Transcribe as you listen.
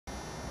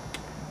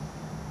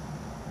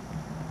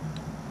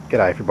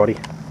G'day everybody,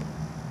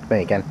 it's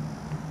me again.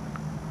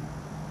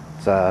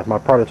 It's my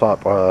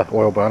prototype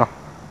oil burner.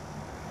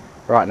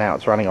 Right now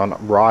it's running on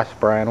rice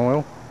bran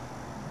oil.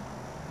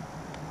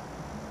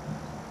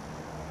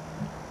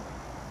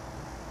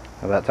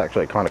 Now that's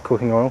actually kind of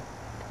cooking oil,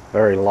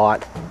 very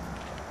light,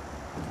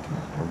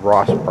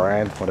 rice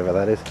bran, whatever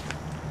that is.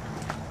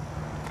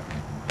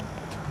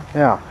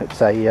 Now it's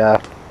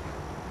a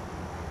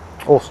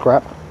all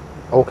scrap,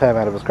 all came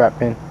out of a scrap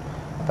bin,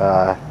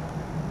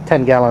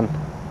 10 gallon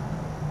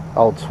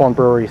old Swan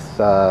Brewery's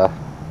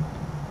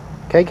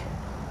keg,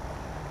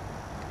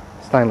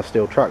 stainless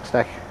steel truck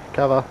stack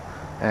cover,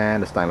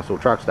 and a stainless steel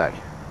truck stack.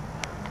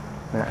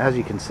 Now as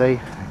you can see,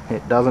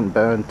 it doesn't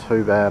burn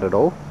too bad at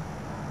all.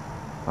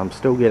 I'm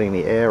still getting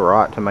the air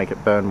right to make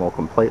it burn more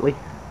completely.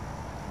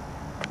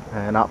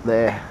 And up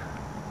there,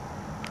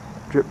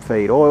 drip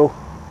feed oil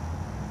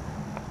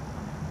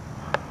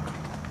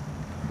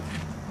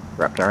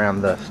wrapped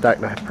around the stack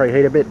to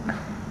preheat a bit,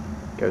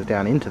 goes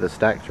down into the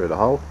stack through the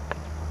hole,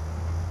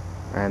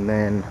 and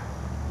then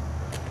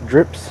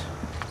drips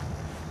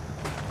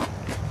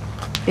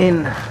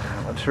in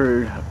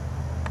through, you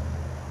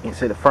can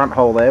see the front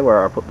hole there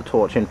where I put the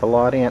torch in for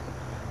lighting it.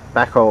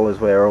 Back hole is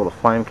where all the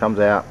flame comes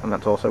out, and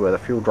that's also where the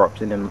fuel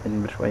drops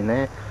in between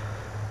there.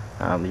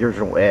 The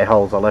original air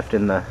holes I left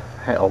in the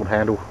old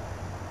handle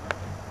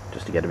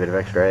just to get a bit of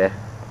extra air,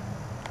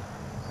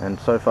 and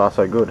so far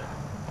so good.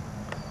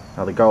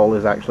 Now the goal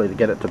is actually to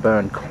get it to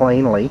burn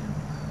cleanly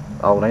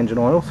old engine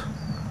oils,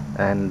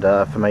 and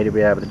for me to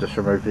be able to just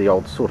remove the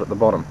old soot at the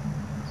bottom.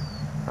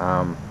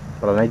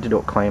 But I need to do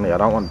it cleanly. I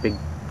don't want big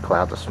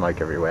clouds of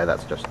smoke everywhere,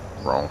 that's just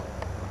wrong.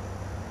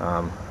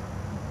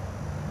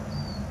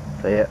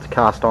 So yeah, it's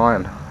cast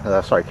iron,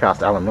 sorry,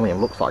 cast aluminium.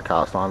 Looks like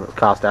cast iron, but it's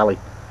cast alley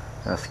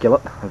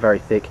skillet, very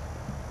thick,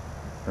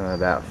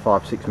 about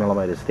 5-6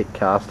 millimeters thick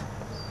cast.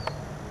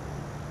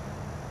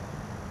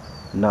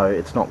 No,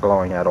 it's not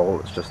glowing at all,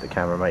 it's just the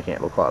camera making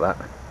it look like that.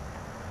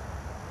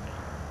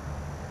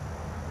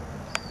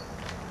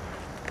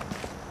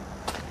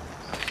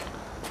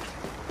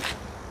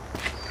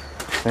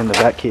 In the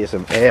back here,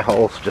 some air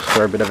holes just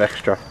for a bit of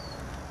extra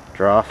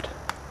draft.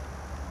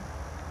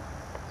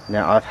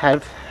 Now I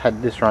have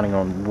had this running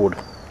on wood,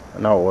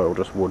 no oil,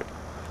 just wood,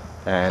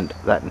 and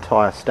that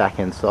entire stack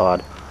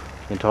inside,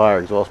 the entire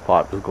exhaust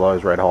pipe just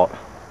glows red hot.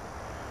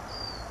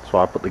 That's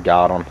why I put the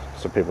guard on,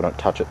 so people don't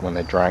touch it when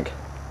they're drank.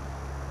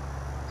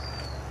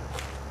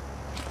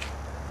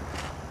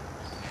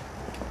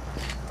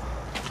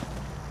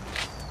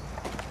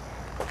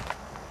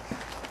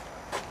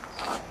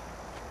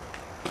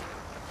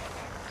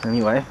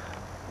 Anyway,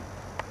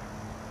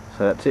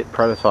 so that's it,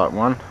 prototype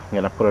 1. I'm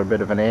going to put a bit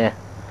of an air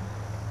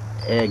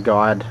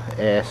guide,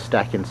 air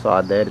stack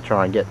inside there to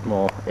try and get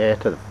more air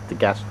to the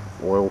gas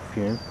oil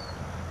fume,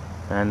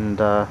 and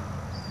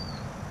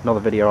another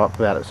video up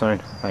about it soon.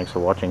 Thanks for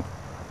watching.